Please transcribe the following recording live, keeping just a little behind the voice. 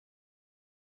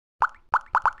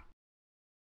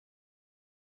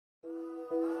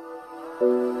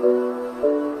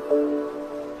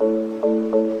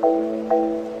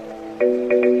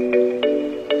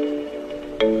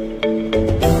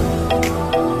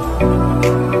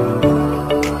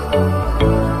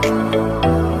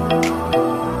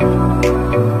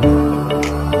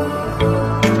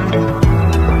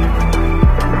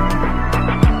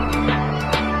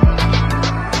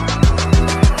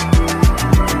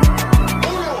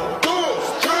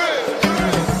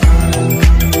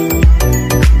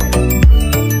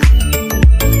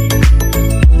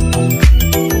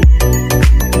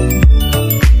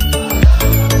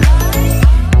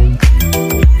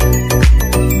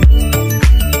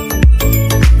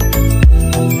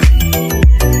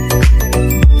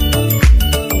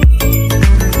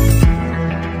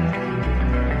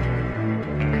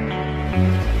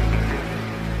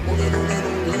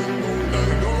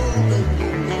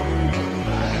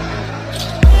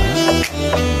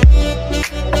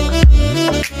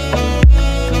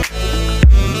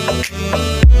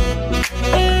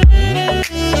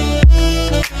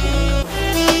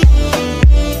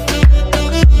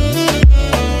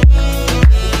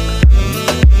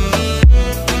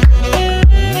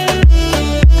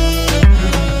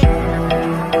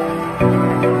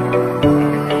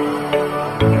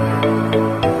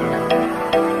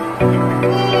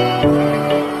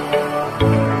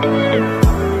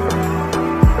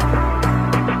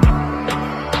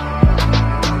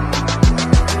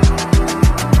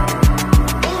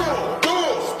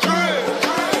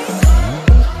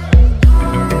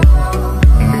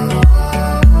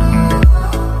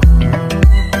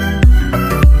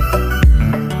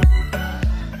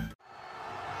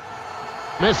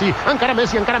Messi, encara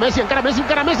Messi, encara Messi, encara Messi,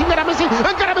 encara Messi, encara Messi,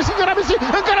 encara Messi, encara Messi,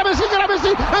 encara Messi, encara Messi,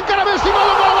 encara Messi,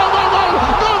 gol, gol, gol, gol, gol,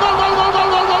 gol, gol, gol, gol,